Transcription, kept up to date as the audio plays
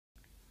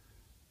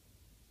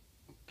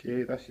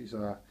Okay, this is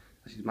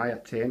my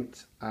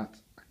attempt at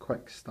a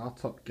quick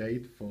startup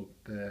guide for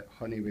the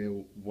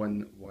Honeywell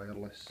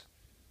OneWireless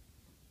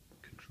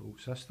control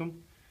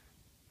system.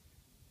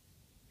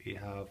 We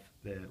have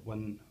the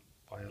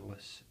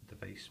OneWireless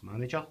device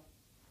manager,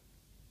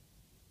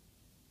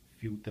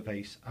 field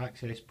device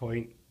access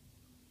point,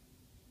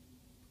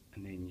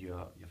 and then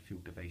your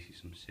field devices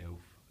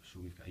themselves.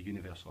 So we've got a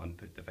universal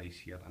input device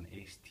here, an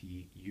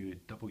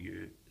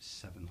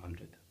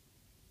STUW700.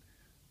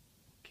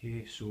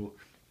 Okay, so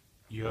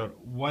your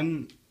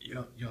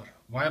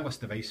wireless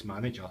device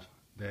manager,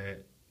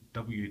 the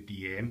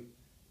WDM,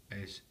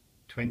 is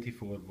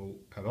 24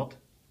 volt powered.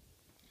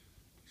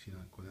 See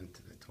that going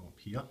into the top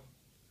here.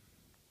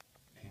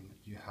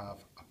 You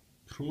have a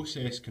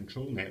process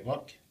control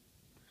network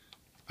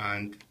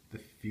and the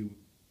field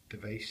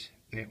device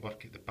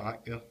network at the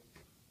back there.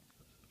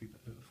 That's a wee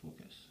bit out of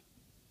focus.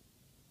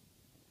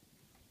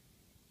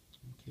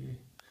 Okay,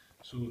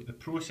 so the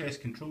process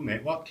control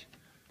network,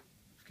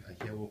 we've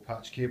got a yellow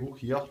patch cable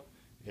here.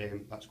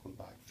 That's going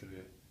back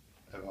through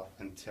our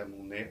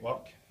internal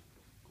network,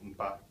 going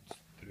back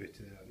through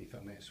to an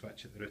Ethernet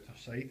switch at the router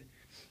side,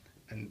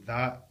 and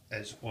that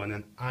is on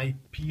an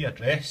IP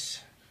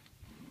address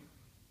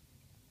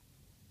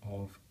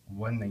of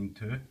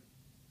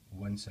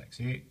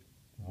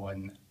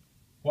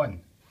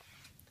 192.168.1.1.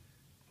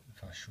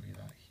 If I show you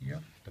that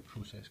here, the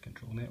process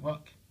control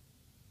network.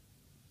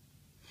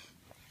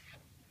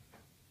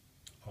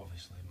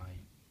 Obviously my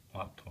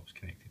laptop's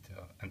connected to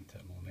our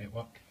internal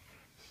network.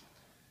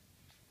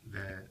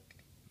 The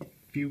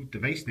field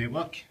device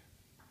network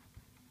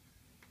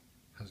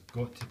has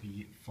got to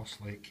be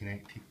firstly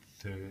connected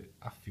to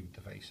a field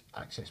device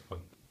access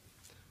point.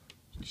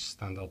 Just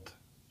standard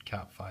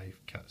Cat5,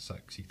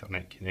 Cat6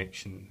 Ethernet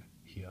connection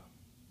here.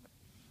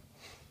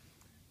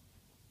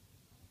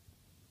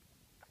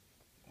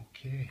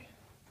 Okay,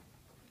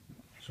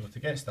 so to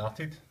get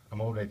started,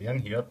 I'm already in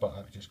here, but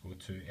I would just go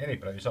to any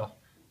browser,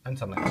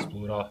 Internet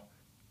Explorer,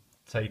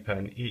 type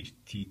in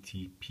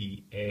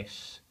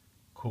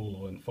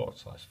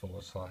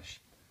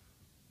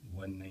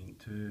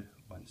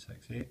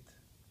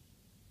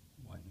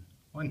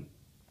https://192.168.1.1.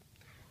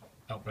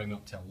 That'll bring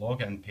up to a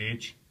login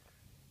page.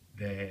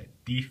 The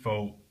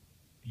default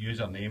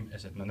username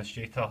is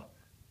administrator,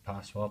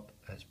 password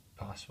is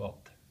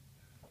password.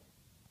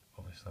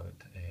 Obviously I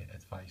would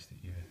advise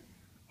that you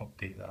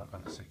update that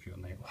on a secure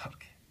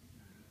network.